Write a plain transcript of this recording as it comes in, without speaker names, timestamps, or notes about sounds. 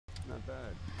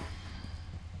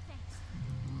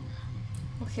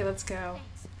Okay, let's go.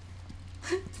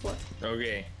 What?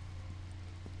 Okay.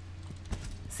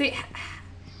 See.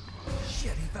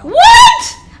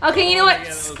 What? Okay, you know what?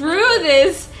 Yeah, Screw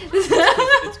this.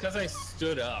 It's because I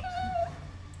stood up.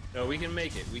 No, we can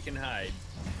make it. We can hide.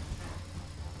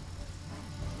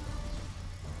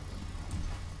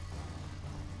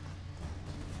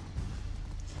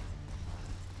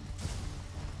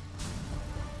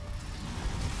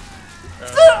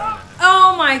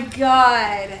 Oh my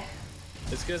god.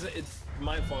 It's because it's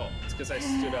my fault. It's because I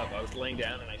stood up. I was laying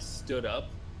down and I stood up,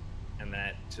 and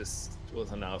that just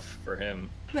was enough for him.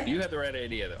 You had the right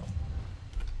idea,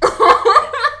 though.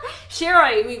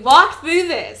 Sherry, we walked through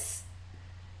this.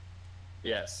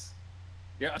 Yes.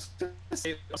 Yeah, I was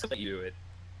gonna let you do it.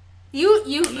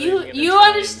 You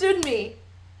understood me,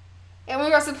 and we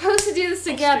were supposed to do this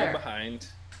together. I'll stand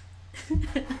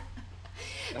behind.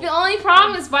 The only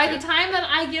problem is by the time that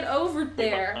I get over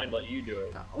there, I'd let you do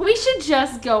it. we should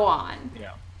just go on.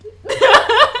 Yeah.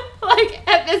 Like,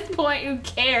 at this point, who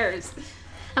cares?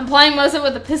 I'm playing most of it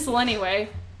with a pistol anyway.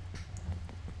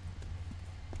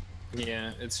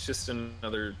 Yeah, it's just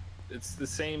another... It's the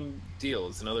same deal.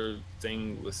 It's another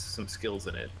thing with some skills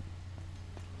in it.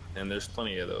 And there's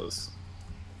plenty of those.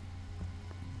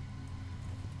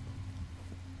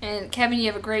 And Kevin, you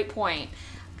have a great point.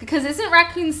 Because isn't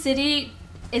Raccoon City...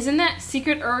 Isn't that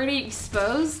secret already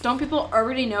exposed? Don't people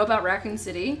already know about Raccoon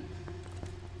City?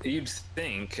 You'd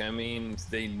think. I mean,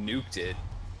 they nuked it.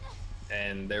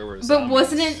 And there was... But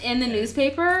wasn't it in the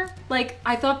newspaper? Like,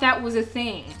 I thought that was a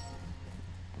thing.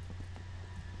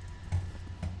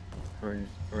 We're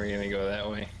gonna go that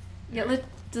way. Yeah, let's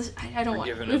just... I don't want...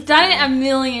 giving We've up done the it a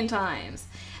million times.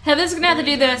 Heather's gonna have to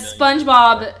do the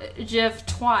SpongeBob GIF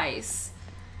twice.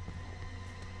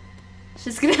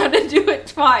 She's gonna have to do it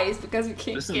twice because we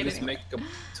can't Doesn't get this anywhere. make a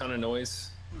ton of noise?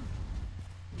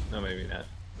 No, maybe not.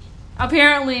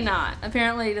 Apparently not.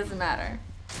 Apparently it doesn't matter.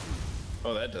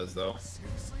 Oh, that does, though.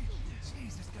 Seriously?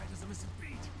 Jeez, this guy doesn't miss a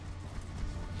beat.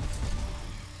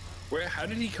 Where? How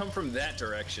did he come from that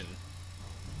direction?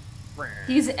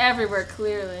 He's everywhere,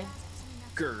 clearly.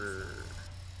 Grr.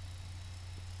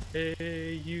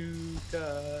 Hey, you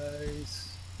guys.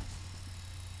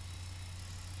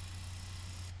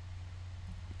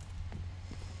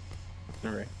 All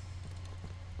right.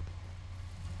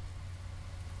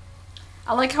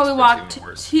 I like how we That's walked even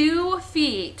worse. 2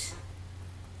 feet.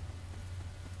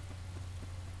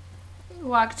 We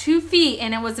walked 2 feet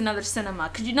and it was another cinema.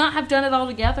 Could you not have done it all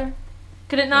together?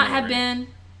 Could it not know, have right? been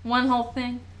one whole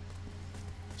thing?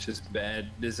 It's just bad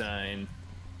design.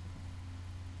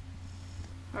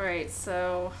 Alright,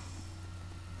 so...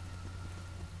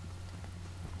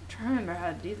 I'm trying to remember how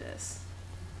to do this.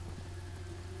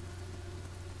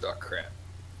 Oh, crap.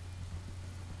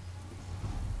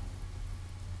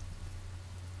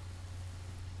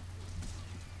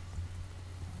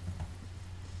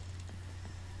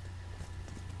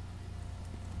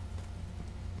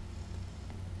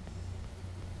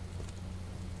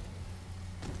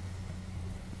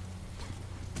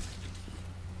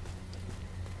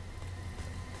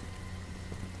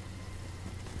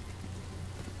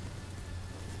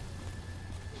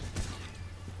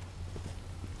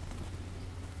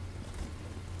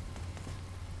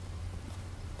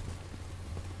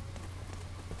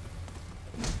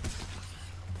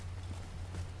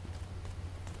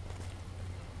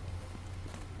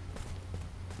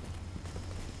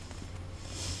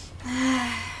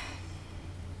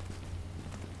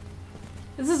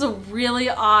 This is a really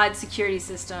odd security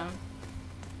system.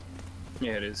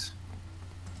 Yeah, it is.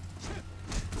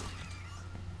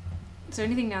 Is there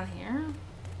anything down here?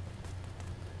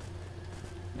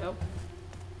 Nope.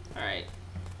 Alright.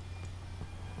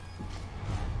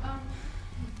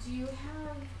 Do you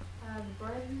have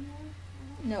bread in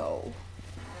there? No.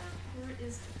 Where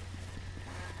is...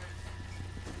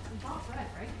 We bought bread,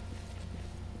 right?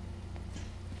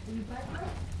 Did you buy bread?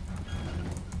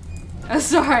 Oh,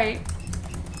 sorry.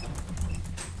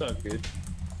 It's all good.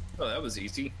 Oh, that was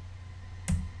easy.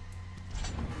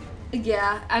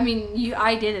 Yeah, I mean,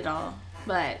 I did it all,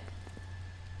 but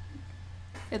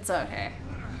it's okay.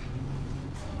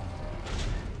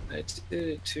 I did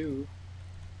it too.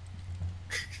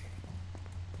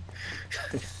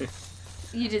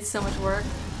 You did so much work.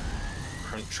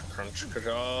 Crunch, crunch, crunch.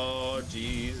 Oh,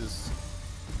 Jesus.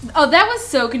 Oh, that was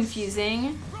so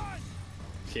confusing.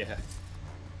 Yeah.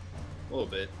 A little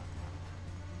bit.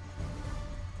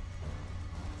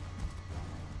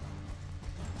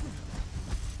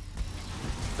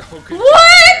 Oh, good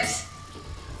What? job,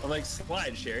 I'm like,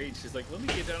 slide, Sherry. She's like, let me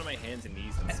get down on my hands and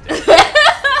knees instead.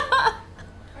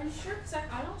 Are Are you sure? Because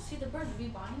I don't see the bird. Did we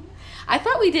bind it? I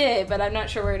thought we did, but I'm not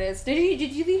sure where it is. Did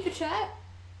you leave the chat?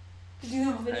 Did you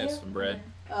leave the video? I have some bread.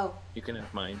 Oh. You can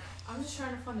have mine. I'm just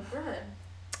trying to find the bread.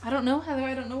 I don't know, Heather.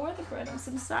 I don't know where the bread is.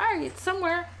 I'm sorry. It's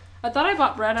somewhere. I thought I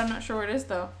bought bread. I'm not sure where it is,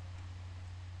 though.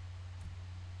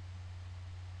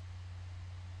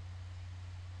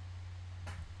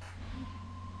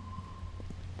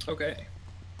 Okay.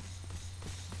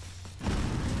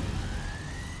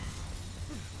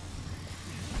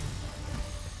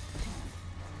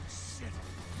 Shit.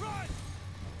 Run!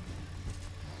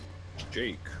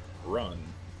 Jake, run.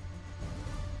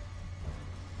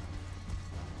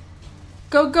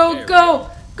 Go, go, There we go!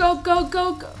 Go, go,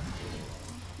 go, go!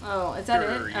 Oh, is that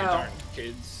Grr, it? you Oh. darn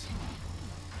kids.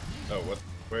 Oh, what?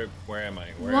 Where am I?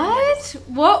 Where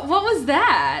What? What was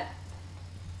that?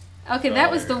 Okay,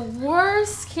 that was the There.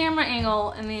 worst camera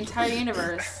angle in the entire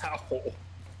universe. Ow.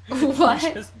 What?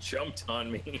 You just jumped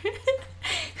on me.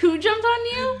 Who jumped on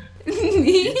you? You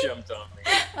Me? jumped on me.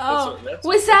 Oh, That's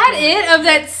was that it of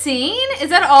that scene? Is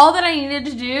that all that I needed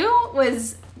to do?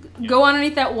 Was go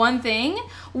underneath that one thing?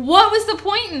 What was the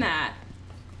point in that?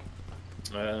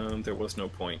 There was no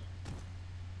point.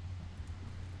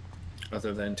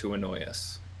 Other than to annoy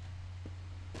us.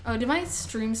 Oh, did my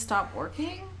stream stop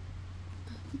working?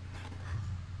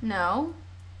 No.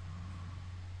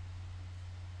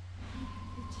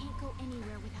 We can't go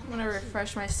anywhere without I'm gonna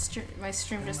refresh my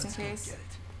stream just in case.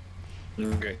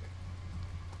 Okay.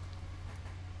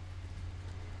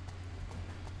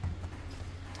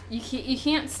 You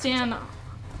can't stand. over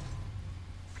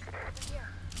here.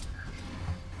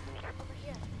 Over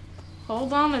here.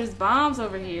 Hold on, there's bombs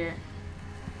over here.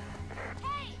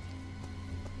 Hey!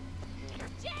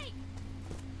 Jake!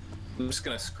 I'm just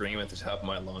gonna scream at the top of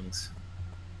my lungs.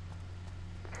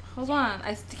 Hold on,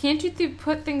 can't you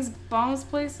put bombs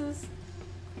places?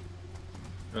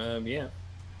 Yeah.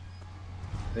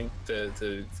 I think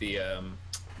the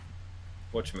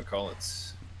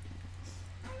whatchamacallits.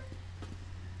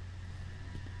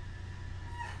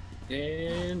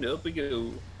 And up we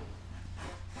go.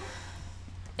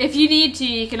 If you need to,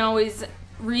 you can always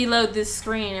reload this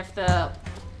screen if the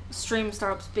stream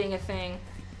stops being a thing.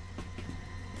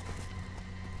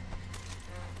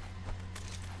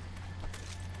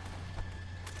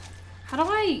 How do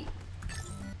I...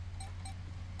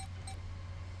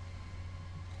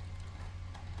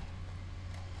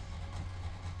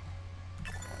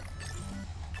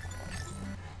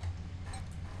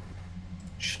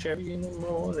 Sherry in the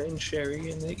morning, sherry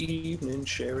in the evening,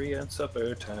 sherry at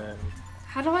supper time.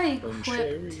 How do I When equip...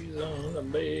 sherry's on a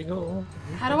bagel.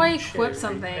 How do I equip sherry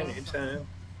something? anytime.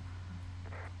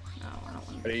 No, I don't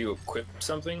want How do you equip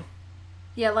something?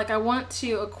 Yeah, like I want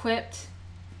to equip...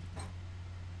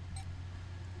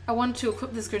 I want to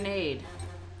equip this grenade.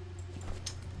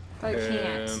 But I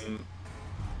can't.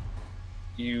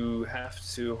 You have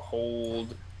to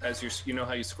hold as you know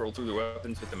how you scroll through the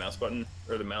weapons with the mouse button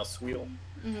or the mouse wheel.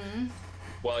 Mm-hmm.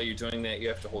 While you're doing that, you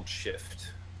have to hold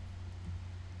shift.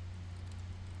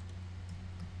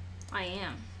 I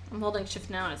am. I'm holding shift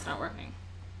now and it's not working.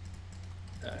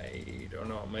 I don't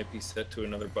know. It might be set to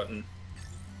another button.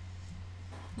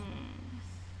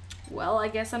 Well, I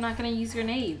guess I'm not gonna use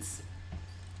grenades.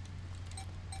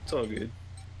 It's all good.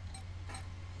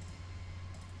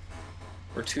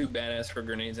 We're too badass for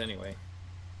grenades anyway.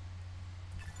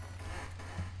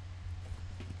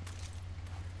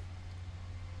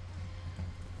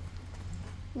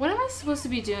 What am I supposed to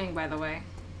be doing, by the way?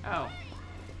 Oh.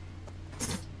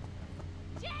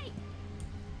 Jake!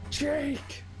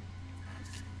 Jake!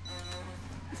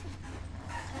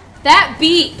 That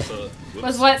beep Whoops.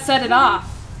 was what set it off.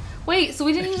 Wait, so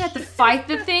we didn't even have to fight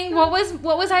the thing? What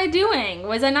was I doing?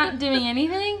 Was I not doing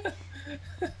anything?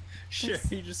 Sure,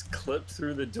 you just clipped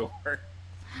through the door.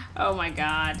 Oh my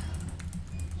god.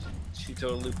 She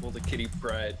totally pulled a kitty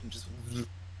pryde and just...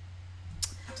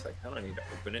 It's like, I don't need to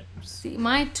open it. Just... See,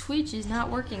 my Twitch is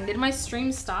not working. Did my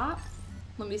stream stop?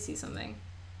 Let me see something.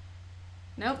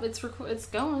 Nope, it's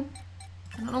going.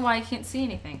 I don't know why I can't see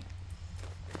anything.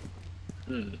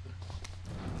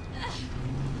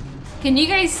 Can you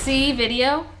guys see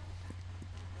video?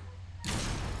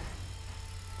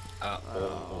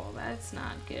 Oh, that's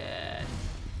not good.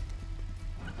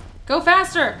 Go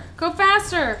faster! Go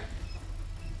faster!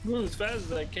 Move as fast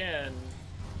as I can.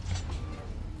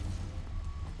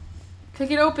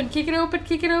 Kick it open, kick it open,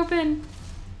 kick it open!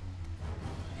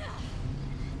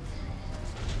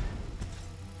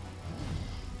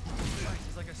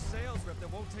 She's like a sales rep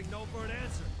that won't take no for an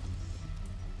answer.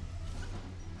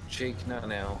 Jake, not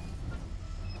now.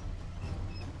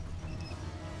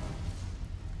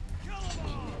 Kill 'em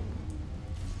all!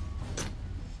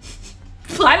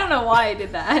 I don't know why I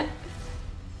did that.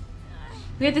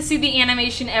 We have to see the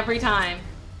animation every time.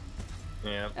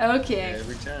 Yeah. Okay.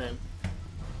 Every time.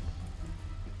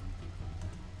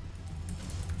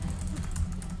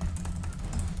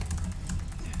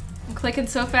 I'm clicking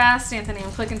so fast, Anthony.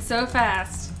 I'm clicking so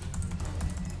fast.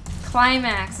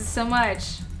 Climax is so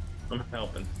much. I'm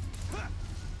helping.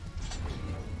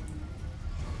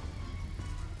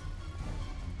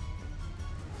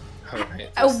 Alright.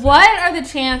 What are the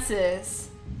chances?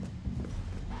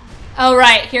 Oh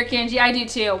right, here Kenji, I do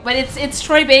too. But it's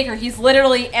Troy Baker. He's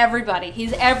literally everybody.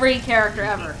 He's every character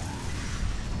ever.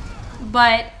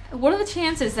 But what are the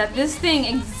chances that this thing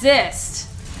exists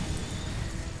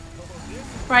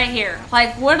right here?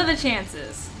 Like, what are the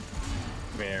chances?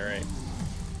 Yeah, right.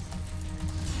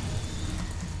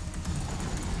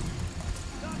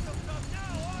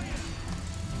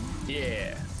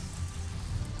 Yeah.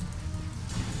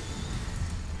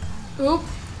 Oop.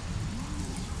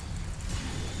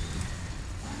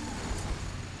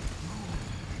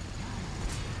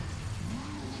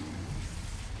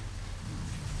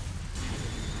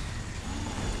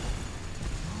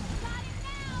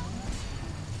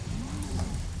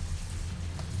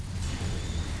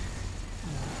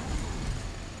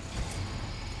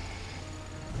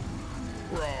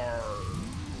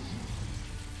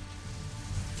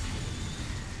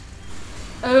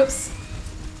 Oops.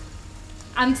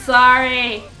 I'm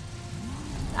sorry.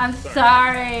 I'm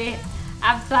sorry.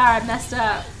 I'm sorry. I messed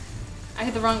up. I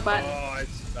hit the wrong button. Oh,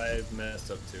 I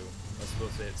messed up too. I was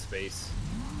supposed to hit space.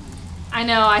 I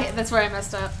know. That's where I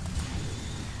messed up.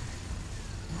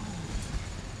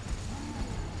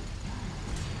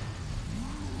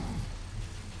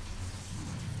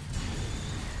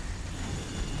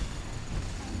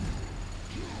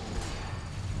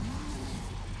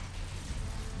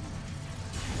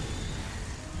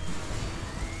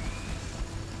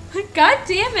 God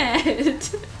damn it!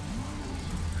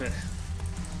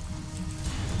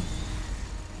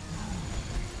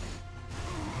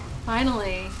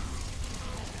 Finally.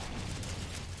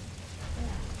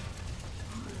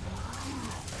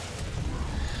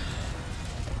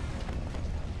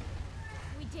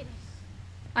 We did it.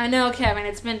 I know, Kevin.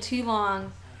 It's been too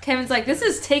long. Kevin's like, this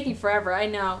is taking forever. I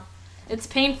know. It's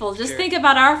painful. Just Sure. think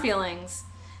about our feelings.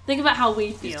 Think about how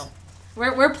we feel.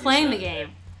 We're playing the not game.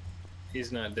 dead.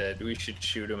 He's not dead. We should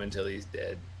shoot him until he's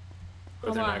dead. But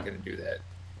Hold they're on. not going to do that.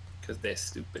 Because they're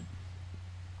stupid.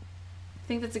 I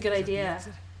think that's a good idea.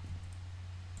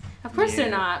 Of course they're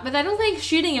Yeah. not, but I don't think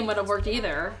shooting him would have worked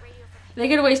either. They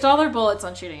could waste all their bullets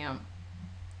on shooting him.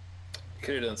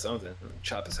 Could have done something.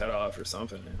 Chop his head off or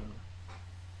something.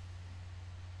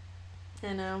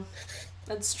 I know.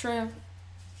 That's true.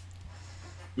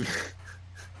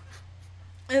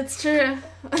 It's true.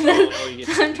 you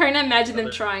get I'm trying to imagine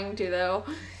them trying to, though.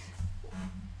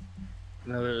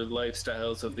 Another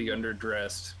lifestyles of the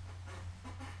underdressed.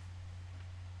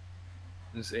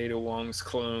 This Ada Wong's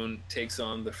clone takes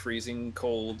on the freezing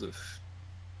cold of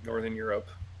Northern Europe.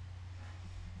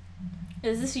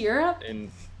 Is this Europe?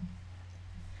 And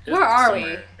Where are we?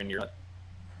 somewhere in Europe.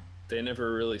 They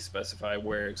never really specify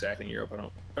where exactly in Europe. I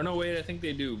don't. Oh no, wait. I think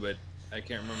they do, but I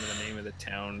can't remember the name of the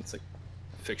town. It's like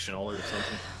fictional or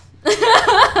something.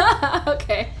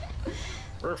 Okay.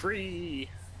 We're free.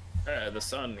 The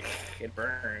sun, it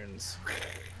burns.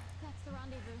 That's the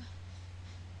rendezvous.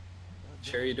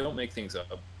 Cherry, don't make things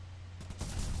up.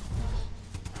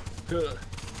 Ugh.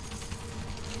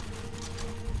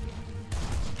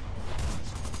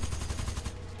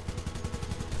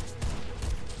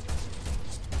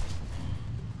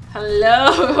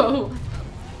 Hello.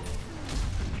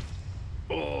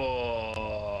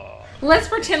 Oh, Let's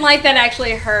pretend like that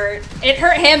actually hurt. It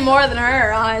hurt him more than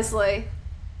her, honestly.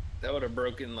 that would have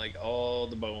broken like all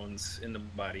the bones in the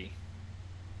body.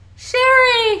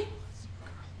 Sherry!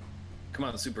 Come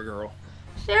on, Supergirl.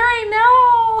 Sherry,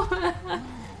 no!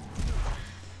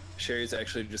 Sherry's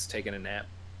actually just taking a nap.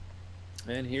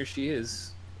 And here she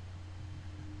is.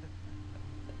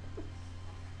 You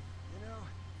know,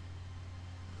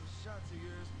 those shots of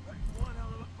yours pack one hell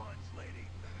of a punch, lady.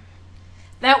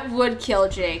 That would kill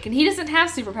Jake, and he doesn't have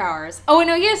superpowers. Oh,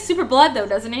 no, he has super blood, though,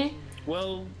 doesn't he?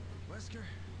 Well, Wesker,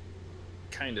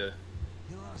 kinda.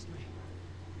 you lost me.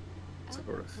 Sort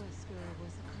Albert of. Wesker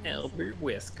was a Albert Kamesen,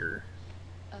 Wesker.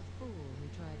 a fool who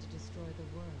tried to destroy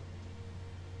the world.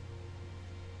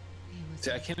 He was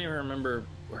See, I can't even remember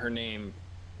her name.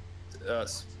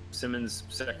 Simmons'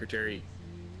 secretary.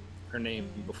 Her name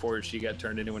before she got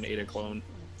turned into an Ada clone.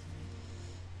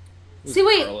 It was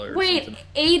See, Carla or wait, something.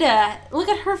 Ada, look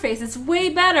at her face. It's way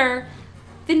better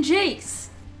than Jake's.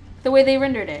 The way they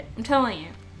rendered it. I'm telling you.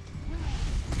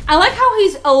 I like how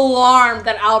he's alarmed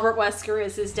that Albert Wesker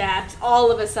is his dad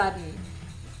all of a sudden.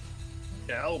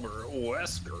 Albert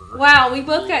Wesker. Wow, we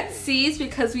both got C's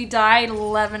because we died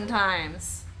 11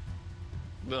 times.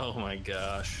 Oh my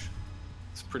gosh.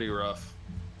 It's pretty rough.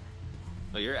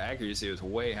 Well, your accuracy was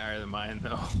way higher than mine,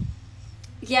 though.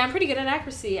 Yeah, I'm pretty good at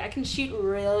accuracy. I can shoot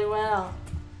really well.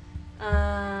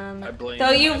 I blame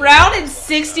Though you my routed luck.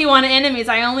 61 enemies,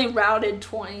 I only routed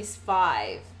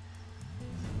 25.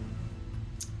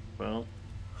 Well,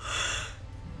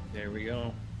 there we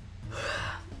go.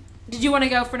 Did you want to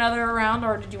go for another round,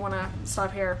 or did you want to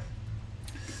stop here?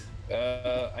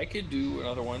 I could do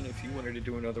another one if you wanted to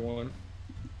do another one.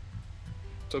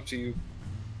 It's up to you.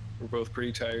 We're both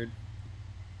pretty tired.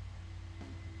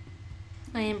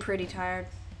 I am pretty tired.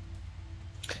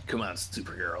 Come on,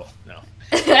 Supergirl. No.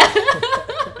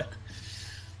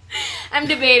 I'm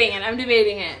debating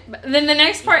it. But then the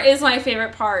next part is my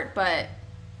favorite part, but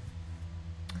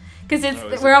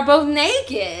because we're all both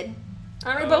naked.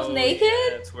 Aren't we both naked?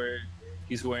 Yeah, that's where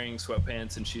he's wearing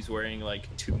sweatpants and she's wearing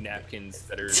like 2 napkins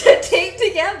that are taped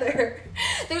together.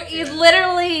 It's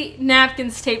literally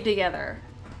napkins taped together.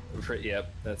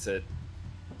 Yep, that's it.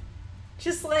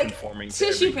 Just like Conforming to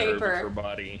tissue every curve of paper. her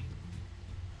body.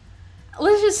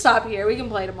 Let's just stop here. We can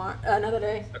play tomorrow, another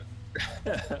day.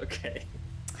 Okay.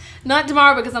 Not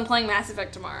tomorrow because I'm playing Mass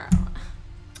Effect tomorrow.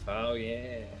 Oh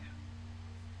yeah.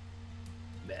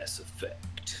 Mass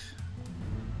Effect.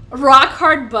 Rock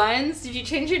Hard Buns. Did you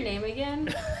change your name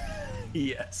again?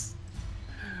 Yes.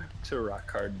 To Rock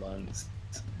Hard Buns.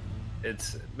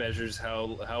 It measures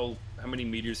how many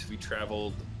meters have you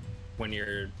traveled when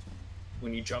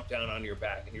you jump down on your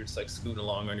back and you're just like scooting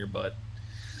along on your butt.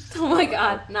 Oh my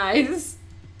god, nice.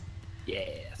 Yeah,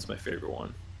 that's my favorite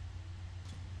one.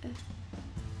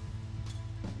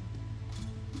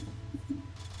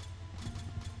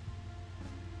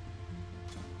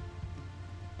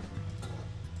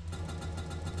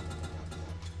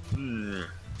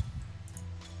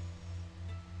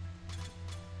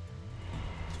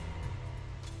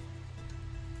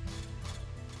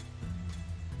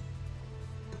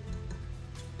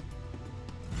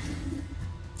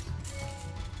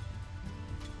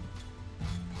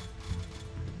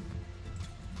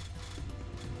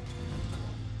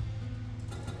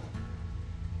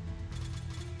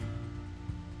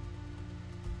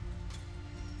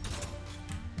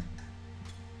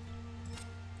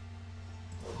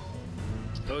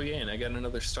 Oh yeah, and I got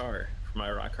another star for my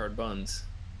Rock Hard Buns.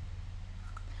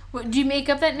 What, did you make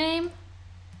up that name?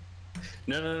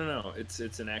 No. It's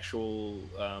an actual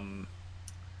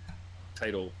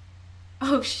title.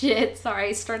 Oh shit, sorry,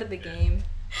 I started the game.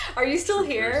 Are you still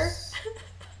here?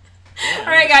 Yeah,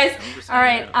 Alright guys, I'm just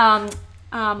alright, hanging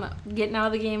out. getting out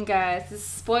of the game guys. This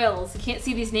spoils. You can't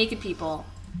see these naked people.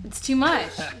 It's too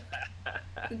much.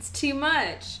 It's too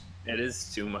much. It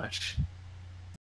is too much.